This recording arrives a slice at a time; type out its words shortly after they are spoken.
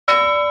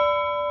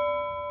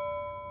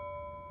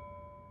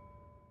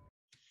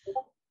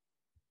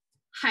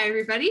Hi,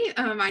 everybody.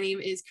 My name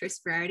is Kris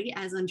Berardi.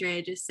 As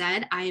Andrea just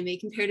said, I am a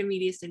comparative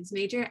media studies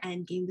major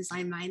and game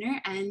design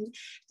minor, and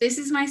this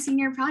is my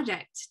senior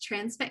project,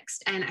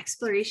 Transfixed, an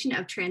exploration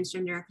of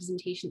transgender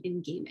representation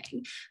in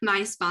gaming.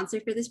 My sponsor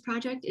for this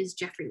project is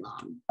Jeffrey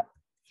Long.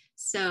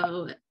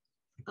 So,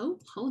 oh,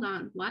 hold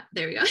on, what?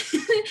 There we go.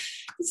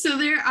 So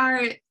there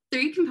are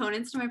three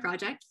components to my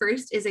project.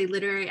 First is a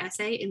literary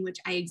essay in which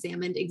I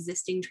examined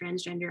existing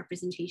transgender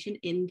representation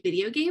in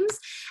video games.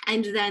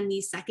 And then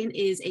the second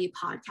is a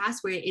podcast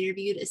where I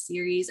interviewed a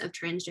series of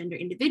transgender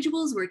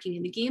individuals working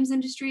in the games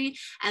industry.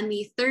 And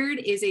the third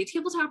is a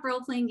tabletop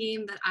role-playing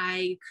game that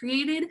I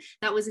created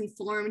that was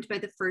informed by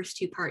the first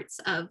two parts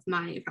of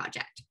my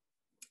project.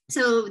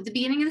 So at the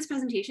beginning of this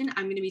presentation,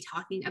 I'm going to be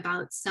talking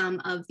about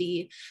some of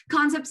the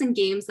concepts and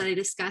games that I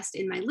discussed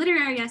in my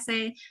literary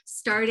essay,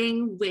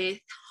 starting with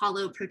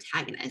hollow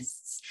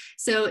protagonists.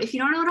 So if you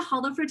don't know what a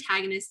hollow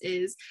protagonist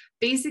is,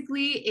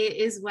 basically it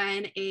is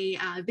when a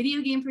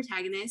video game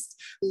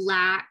protagonist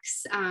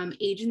lacks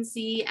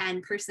agency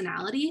and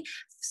personality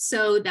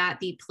so that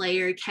the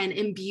player can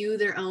imbue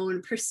their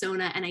own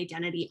persona and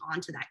identity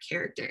onto that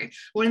character.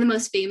 One of the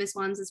most famous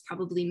ones is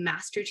probably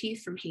Master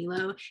Chief from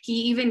Halo. He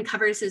even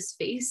covers his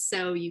face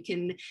so you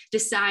can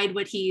decide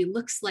what he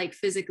looks like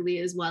physically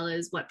as well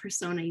as what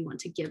persona you want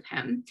to give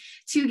him.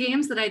 Two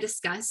games that I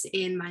discuss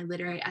in my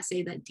literary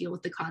essay that deal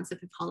with the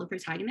concept of hollow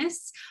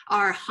protagonists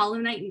are Hollow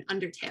Knight and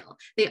Undertale.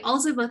 They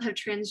also both have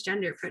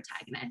transgender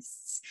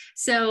protagonists.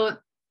 So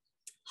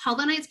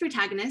Hollow Knight's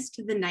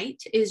protagonist, the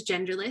Knight, is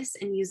genderless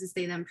and uses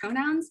they, them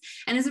pronouns,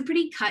 and is a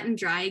pretty cut and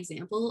dry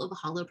example of a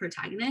hollow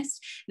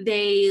protagonist.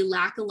 They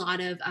lack a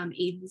lot of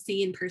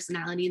agency and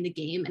personality in the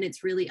game, and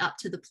it's really up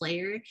to the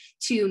player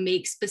to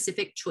make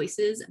specific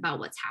choices about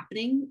what's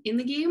happening in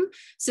the game.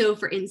 So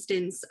for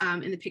instance,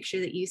 in the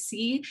picture that you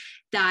see,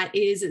 that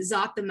is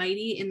Zot the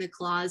Mighty in the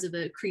claws of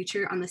a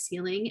creature on the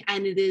ceiling,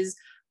 and it is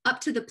up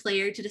to the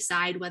player to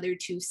decide whether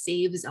to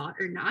save Zot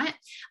or not.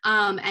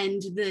 And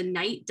the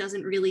Knight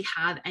doesn't really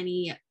have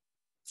any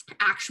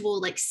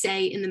actual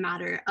say in the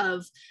matter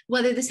of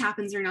whether this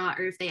happens or not,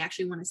 or if they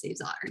actually want to save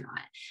Zot or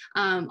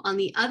not. On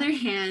the other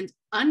hand,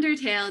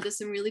 Undertale does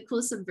some really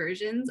cool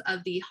subversions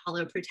of the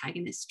hollow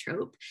protagonist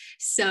trope.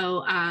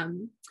 So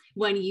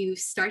when you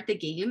start the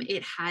game,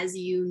 it has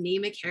you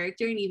name a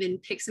character and even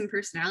pick some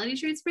personality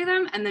traits for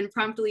them, and then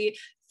promptly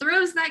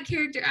throws that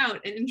character out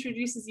and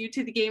introduces you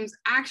to the game's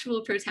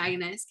actual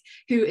protagonist,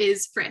 who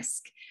is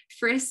Frisk.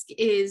 Frisk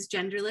is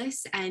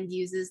genderless and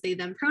uses they,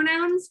 them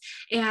pronouns,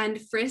 and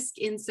Frisk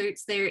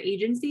inserts their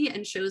agency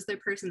and shows their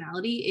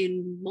personality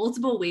in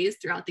multiple ways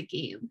throughout the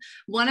game.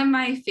 One of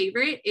my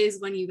favorite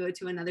is when you go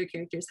to another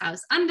character's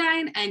house,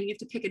 Undyne, and you have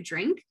to pick a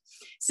drink.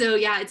 So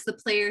yeah, it's the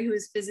player who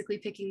is physically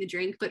picking the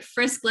drink, but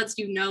Frisk lets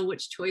you know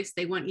which choice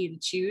they want you to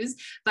choose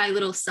by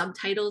little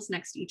subtitles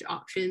next to each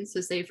option. So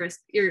say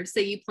Frisk, or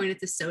say you point at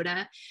the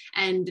soda,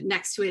 and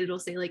next to it it'll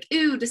say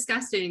 "ooh,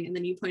 disgusting," and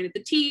then you point at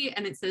the tea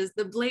and it says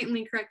the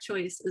blatantly correct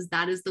choice is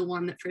that is the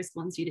one that Frisk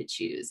wants you to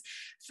choose.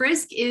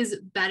 Frisk is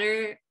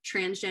better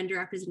transgender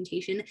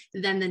representation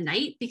than the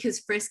Knight because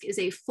Frisk is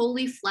a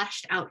fully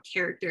fleshed out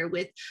character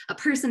with a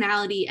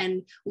personality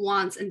and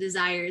wants and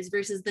desires,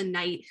 versus the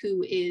Knight,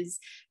 who is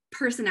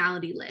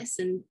personalityless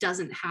and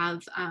doesn't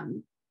have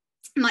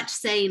much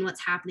say in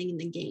what's happening in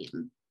the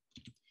game.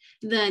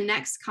 The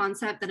next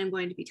concept that I'm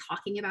going to be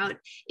talking about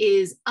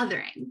is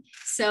othering.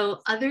 So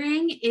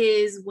othering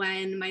is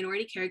when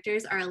minority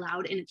characters are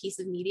allowed in a piece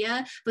of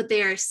media, but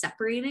they are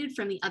separated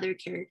from the other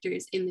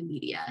characters in the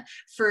media.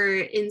 For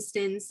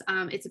instance,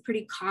 it's a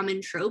pretty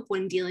common trope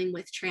when dealing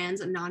with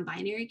trans and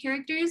non-binary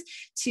characters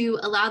to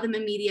allow them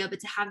in media,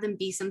 but to have them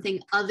be something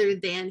other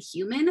than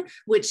human,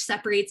 which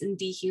separates and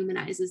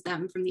dehumanizes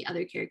them from the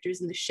other characters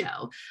in the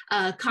show.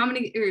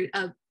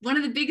 One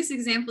of the biggest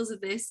examples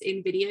of this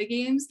in video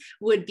games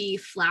would be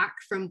Flack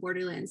from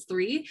Borderlands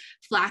 3.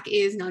 Flack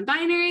is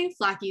non-binary,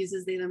 Flack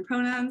uses they, them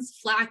pronouns,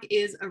 Flack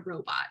is a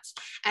robot.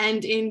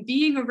 And in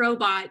being a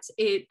robot,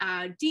 it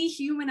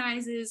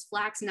dehumanizes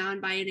Flack's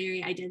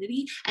non-binary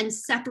identity and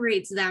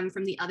separates them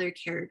from the other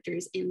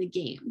characters in the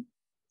game.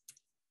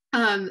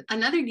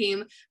 Another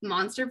game,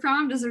 Monster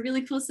Prom, does a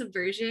really cool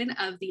subversion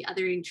of the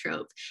othering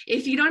trope.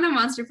 If you don't know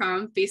Monster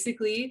Prom,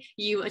 basically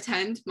you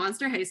attend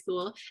Monster High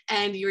School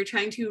and you're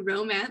trying to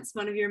romance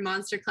one of your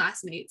monster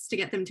classmates to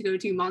get them to go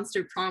to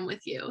Monster Prom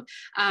with you.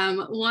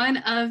 One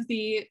of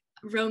the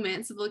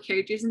romanceable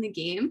characters in the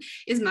game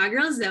is my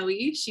girl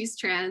Zoe. She's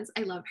trans.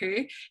 I love her.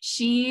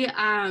 She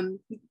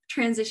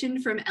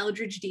transitioned from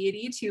Eldritch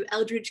Deity to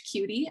Eldritch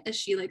Cutie, as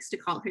she likes to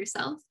call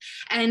herself.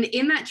 And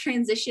in that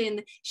transition,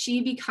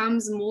 she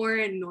becomes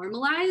more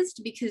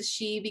normalized because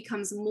she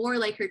becomes more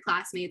like her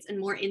classmates and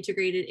more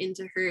integrated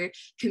into her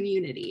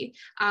community.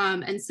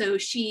 And so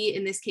she,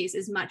 in this case,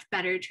 is much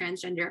better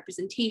transgender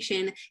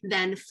representation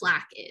than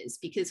Flack is,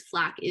 because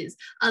Flack is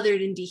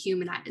othered and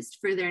dehumanized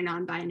for their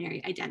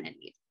non-binary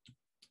identity.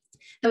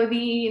 So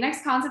the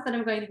next concept that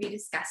I'm going to be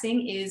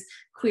discussing is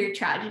queer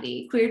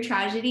tragedy. Queer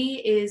tragedy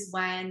is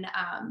when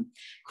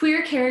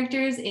queer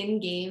characters in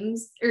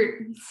games, or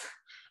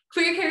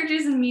queer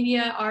characters in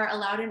media are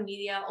allowed in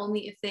media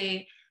only if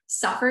they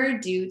suffer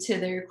due to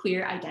their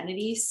queer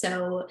identity.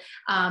 So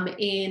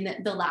in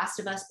The Last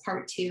of Us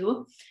Part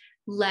 2,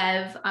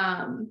 Lev,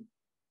 oh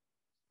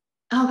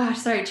gosh,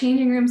 sorry,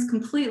 changing rooms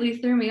completely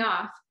threw me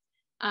off.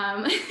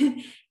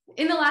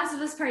 In The Last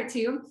of Us Part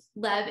 2,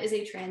 Lev is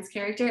a trans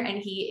character, and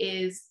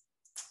he is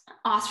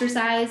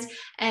ostracized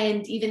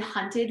and even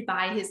hunted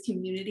by his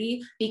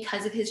community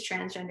because of his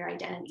transgender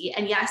identity.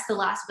 And yes, The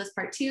Last of Us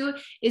Part 2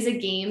 is a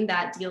game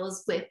that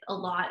deals with a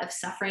lot of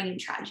suffering and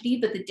tragedy,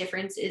 but the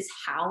difference is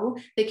how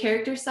the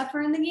characters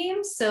suffer in the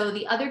game. So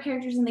the other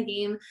characters in the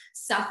game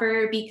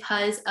suffer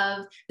because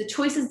of the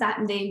choices that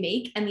they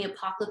make and the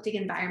apocalyptic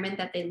environment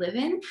that they live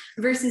in,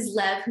 versus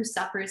Lev, who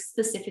suffers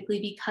specifically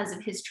because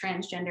of his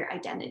transgender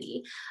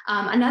identity.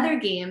 Another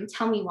game,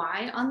 Tell Me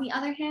Why, on the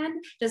other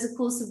hand, does a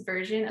cool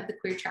subversion of the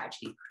queer tragedy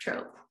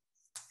trope.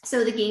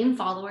 So the game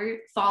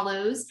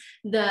follows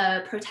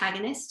the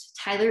protagonist,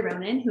 Tyler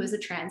Ronan, who is a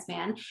trans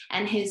man,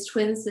 and his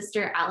twin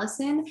sister,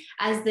 Allison,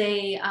 as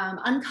they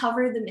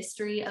uncover the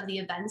mystery of the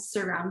events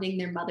surrounding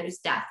their mother's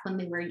death when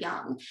they were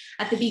young.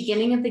 At the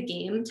beginning of the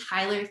game,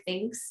 Tyler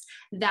thinks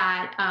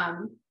that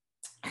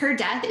her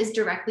death is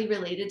directly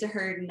related to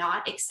her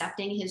not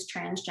accepting his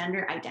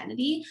transgender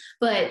identity,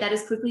 but that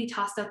is quickly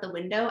tossed out the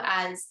window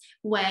as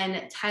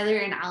when Tyler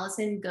and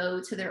Allison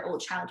go to their old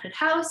childhood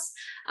house,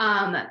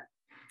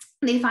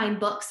 they find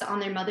books on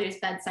their mother's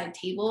bedside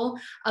table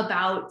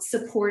about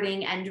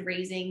supporting and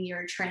raising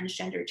your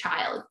transgender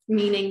child,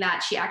 meaning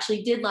that she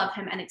actually did love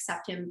him and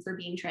accept him for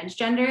being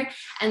transgender.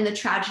 And the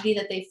tragedy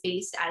that they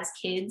faced as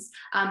kids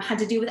had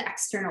to do with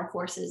external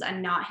forces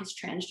and not his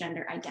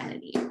transgender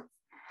identity.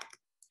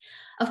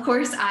 Of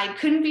course, I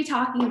couldn't be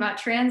talking about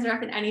trans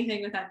rep and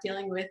anything without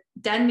dealing with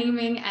dead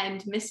naming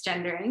and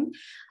misgendering.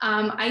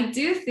 I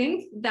do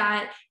think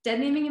that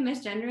dead naming and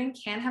misgendering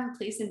can have a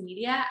place in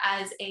media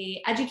as an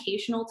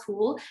educational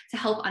tool to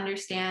help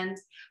understand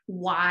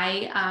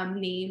why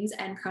names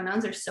and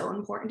pronouns are so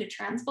important to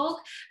trans folk,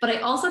 but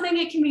I also think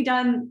it can be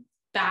done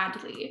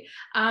badly.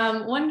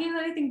 One game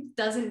that I think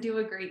doesn't do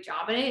a great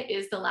job at it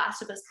is The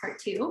Last of Us Part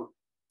 2.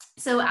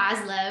 So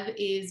as Lev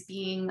is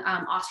being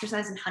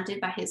ostracized and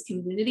hunted by his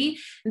community,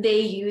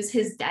 they use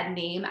his dead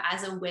name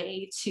as a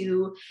way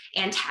to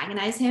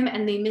antagonize him,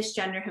 and they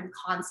misgender him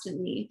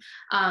constantly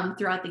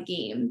throughout the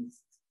game.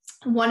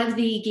 One of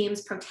the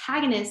game's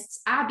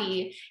protagonists,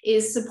 Abby,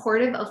 is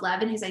supportive of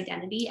Lev and his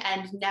identity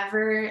and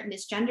never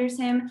misgenders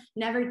him,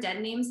 never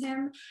dead names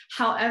him.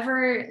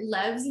 However,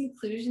 Lev's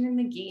inclusion in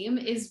the game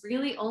is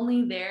really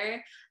only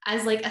there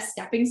as like a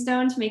stepping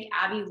stone to make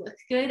Abby look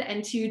good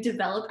and to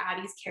develop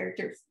Abby's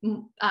character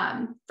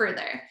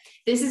further.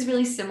 This is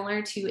really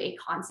similar to a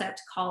concept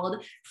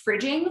called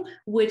fridging,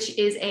 which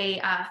is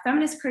a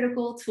feminist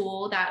critical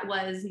tool that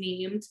was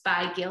named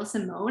by Gail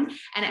Simone,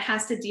 and it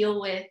has to deal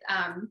with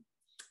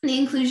the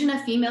inclusion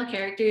of female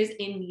characters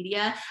in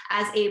media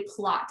as a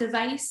plot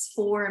device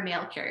for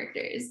male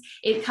characters.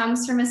 It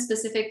comes from a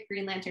specific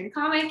Green Lantern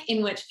comic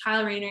in which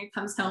Kyle Rayner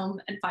comes home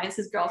and finds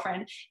his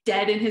girlfriend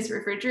dead in his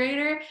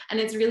refrigerator, and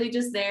it's really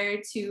just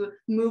there to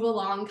move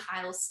along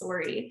Kyle's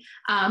story.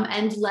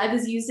 And Lev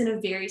is used in a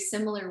very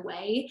similar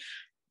way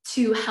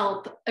to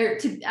help, or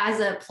to as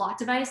a plot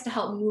device to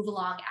help move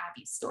along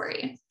Abby's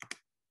story.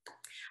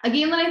 A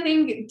game that I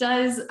think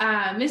does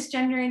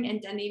misgendering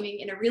and dead naming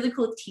in a really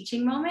cool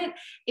teaching moment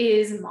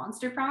is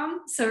Monster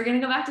Prom. So we're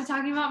gonna go back to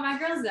talking about my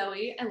girl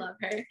Zoe. I love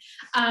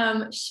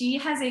her. She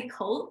has a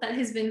cult that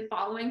has been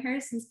following her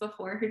since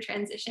before her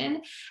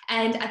transition.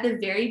 And at the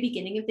very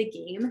beginning of the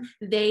game,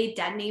 they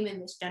dead name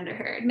and misgender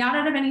her. Not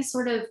out of any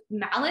sort of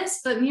malice,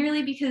 but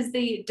merely because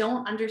they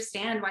don't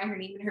understand why her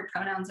name and her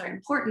pronouns are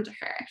important to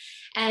her.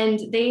 And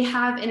they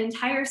have an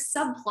entire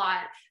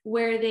subplot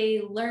where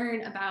they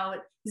learn about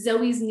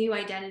Zoe's new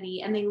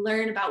identity and they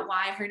learn about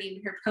why her name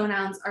and her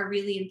pronouns are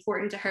really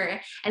important to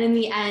her. And in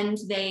the end,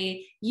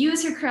 they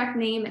use her correct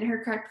name and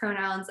her correct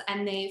pronouns,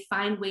 and they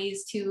find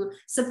ways to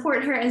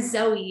support her as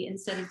Zoe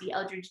instead of the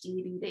Eldritch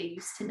deity they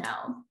used to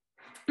know.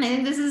 And I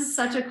think this is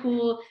such a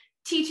cool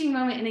teaching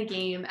moment in a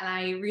game, and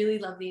I really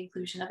love the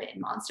inclusion of it in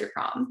Monster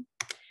Prom.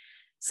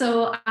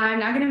 So I'm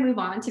now going to move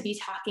on to be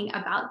talking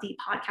about the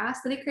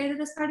podcast that I created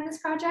as part of this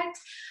project.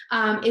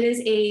 It is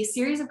a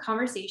series of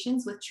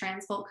conversations with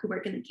trans folk who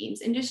work in the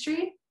games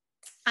industry.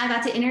 I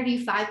got to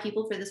interview 5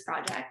 people for this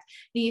project.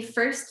 The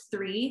first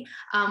 3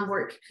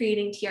 work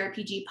creating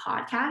TRPG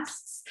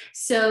podcasts.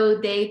 So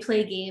they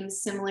play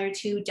games similar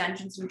to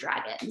Dungeons and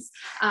Dragons.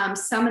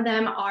 Some of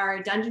them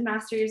are dungeon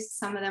masters,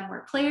 some of them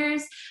were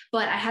players,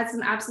 but I had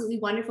some absolutely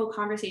wonderful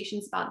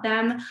conversations about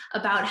them,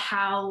 about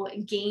how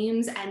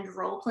games and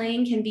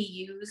role-playing can be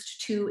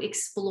used to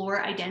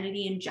explore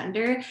identity and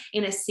gender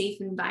in a safe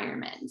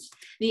environment.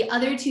 The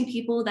other 2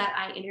 people that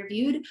I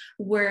interviewed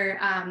were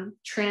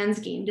trans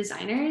game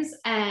designers,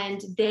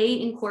 and they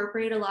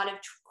incorporate a lot of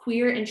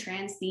queer and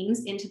trans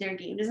themes into their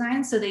game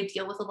design. So they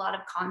deal with a lot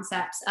of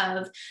concepts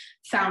of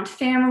found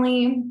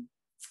family,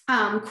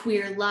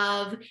 queer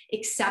love,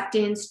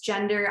 acceptance,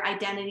 gender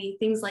identity,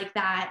 things like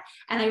that.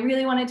 And I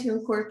really wanted to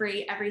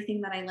incorporate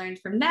everything that I learned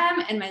from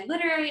them and my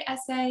literary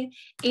essay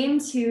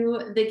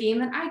into the game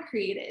that I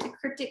created,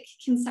 Cryptic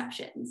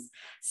Conceptions.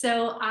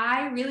 So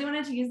I really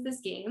wanted to use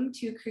this game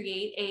to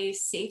create a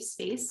safe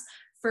space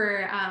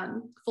for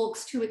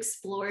folks to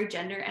explore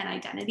gender and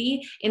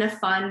identity in a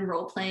fun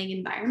role-playing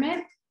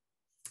environment.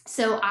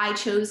 So I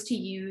chose to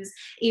use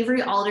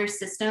Avery Alder's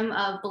system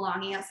of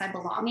belonging outside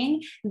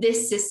belonging.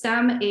 This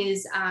system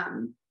is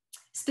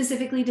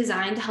specifically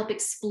designed to help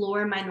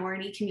explore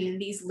minority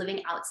communities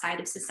living outside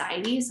of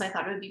society. So I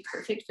thought it would be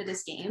perfect for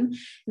this game.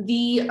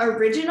 The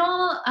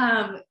original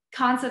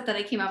concept that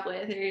I came up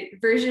with, or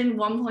version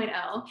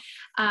 1.0,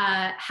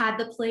 had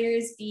the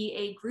players be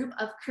a group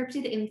of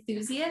cryptid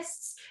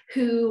enthusiasts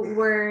who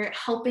were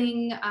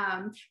helping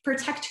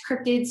protect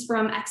cryptids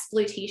from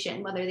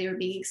exploitation, whether they were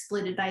being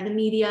exploited by the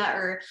media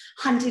or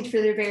hunted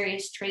for their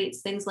various traits,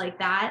 things like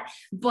that.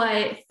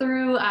 But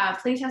through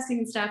playtesting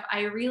and stuff,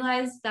 I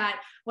realized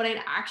that what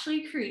I'd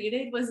actually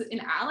created was an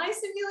ally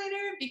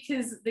simulator,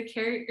 because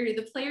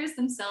the players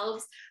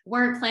themselves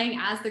weren't playing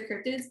as the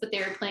cryptids, but they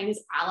were playing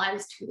as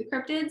allies to the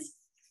cryptids.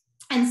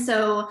 And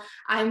so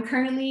I'm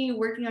currently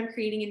working on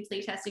creating in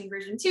playtesting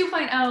version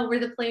 2.0, where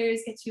the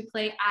players get to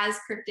play as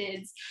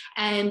cryptids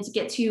and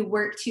get to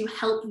work to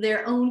help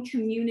their own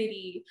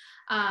community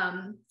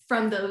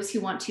from those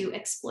who want to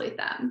exploit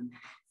them.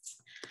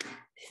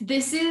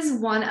 This is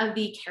one of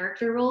the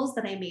character roles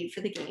that I made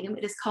for the game.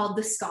 It is called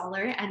The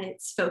Scholar, and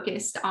it's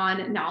focused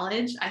on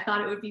knowledge. I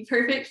thought it would be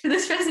perfect for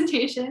this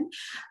presentation.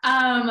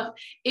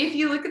 If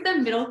you look at the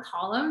middle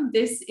column,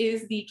 this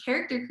is the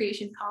character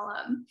creation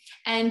column.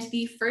 And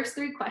the first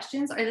 3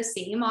 questions are the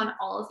same on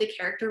all of the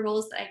character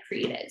roles that I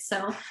created.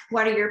 So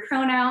what are your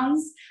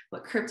pronouns?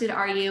 What cryptid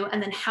are you?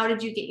 And then how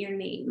did you get your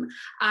name?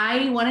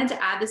 I wanted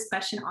to add this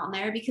question on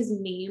there because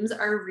names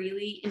are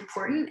really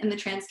important in the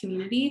trans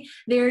community.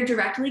 They're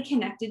directly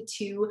connected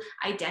to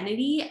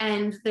identity,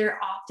 and they're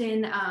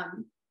often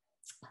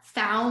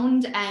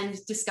found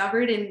and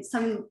discovered in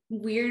some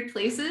weird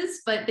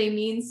places, but they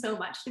mean so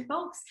much to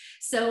folks.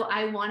 So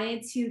I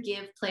wanted to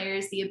give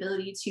players the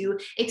ability to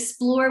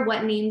explore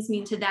what names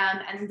mean to them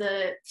and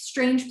the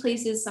strange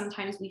places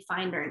sometimes we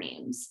find our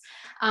names.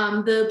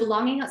 The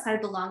belonging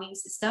outside belonging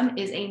system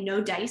is a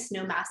no dice,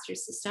 no master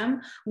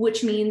system,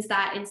 which means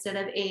that instead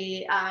of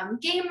a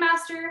game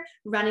master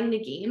running the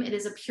game, it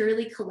is a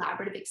purely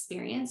collaborative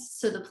experience.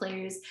 So the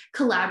players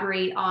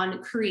collaborate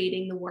on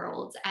creating the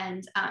world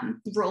and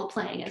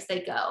role-playing as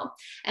they go.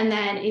 And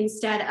then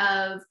instead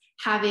of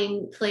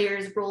having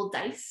players roll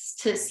dice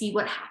to see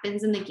what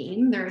happens in the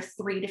game, there are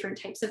 3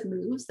 different types of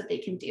moves that they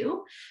can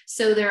do.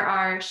 So there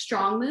are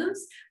strong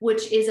moves,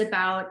 which is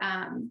about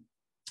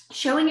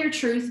showing your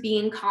truth,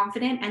 being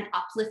confident, and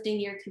uplifting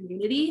your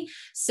community.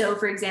 So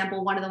for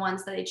example, one of the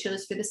ones that I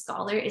chose for the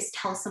Scholar is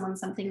tell someone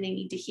something they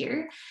need to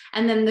hear.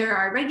 And then there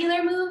are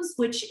regular moves,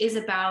 which is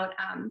about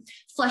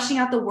fleshing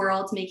out the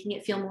world, making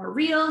it feel more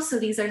real. So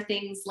these are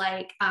things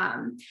like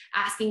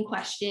asking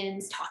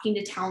questions, talking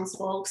to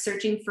townsfolk,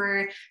 searching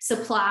for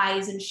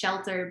supplies and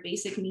shelter,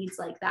 basic needs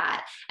like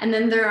that. And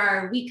then there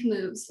are weak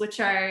moves, which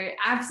are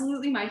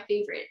absolutely my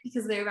favorite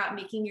because they're about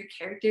making your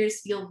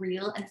characters feel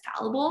real and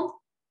fallible.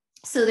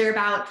 So they're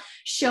about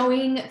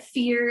showing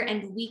fear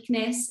and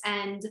weakness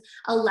and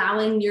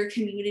allowing your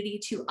community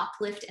to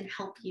uplift and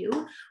help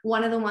you.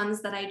 One of the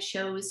ones that I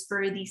chose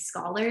for the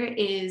Scholar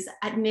is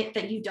admit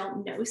that you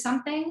don't know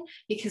something,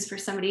 because for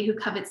somebody who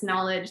covets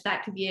knowledge,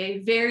 that could be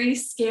a very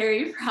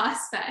scary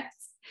prospect.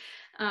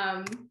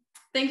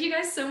 Thank you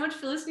guys so much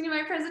for listening to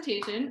my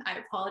presentation. I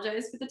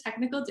apologize for the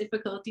technical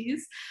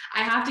difficulties.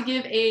 I have to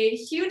give a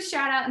huge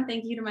shout out and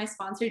thank you to my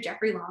sponsor,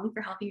 Jeffrey Long,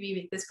 for helping me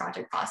make this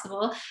project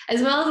possible,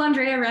 as well as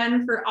Andrea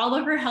Wren for all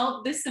of her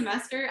help this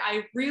semester.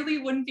 I really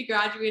wouldn't be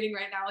graduating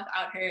right now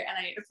without her, and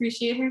I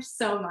appreciate her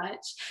so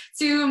much.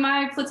 To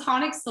my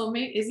platonic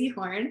soulmate, Izzy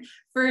Horn,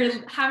 for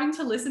having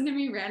to listen to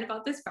me rant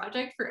about this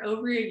project for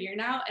over a year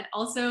now. And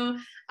also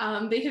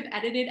they have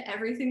edited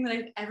everything that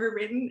I've ever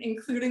written,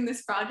 including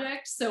this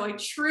project. So I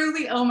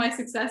truly owe my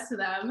success to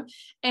them.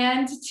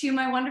 And to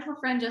my wonderful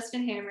friend,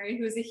 Justin Hammer,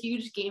 who is a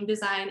huge game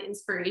design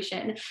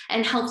inspiration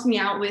and helped me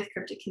out with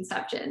Cryptic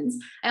Conceptions.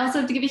 I also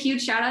have to give a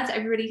huge shout out to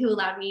everybody who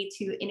allowed me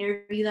to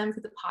interview them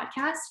for the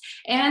podcast,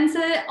 and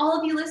to all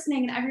of you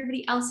listening and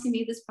everybody else who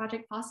made this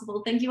project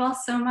possible. Thank you all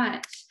so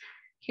much.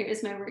 Here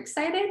is my works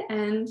cited,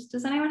 and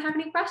does anyone have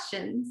any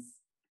questions?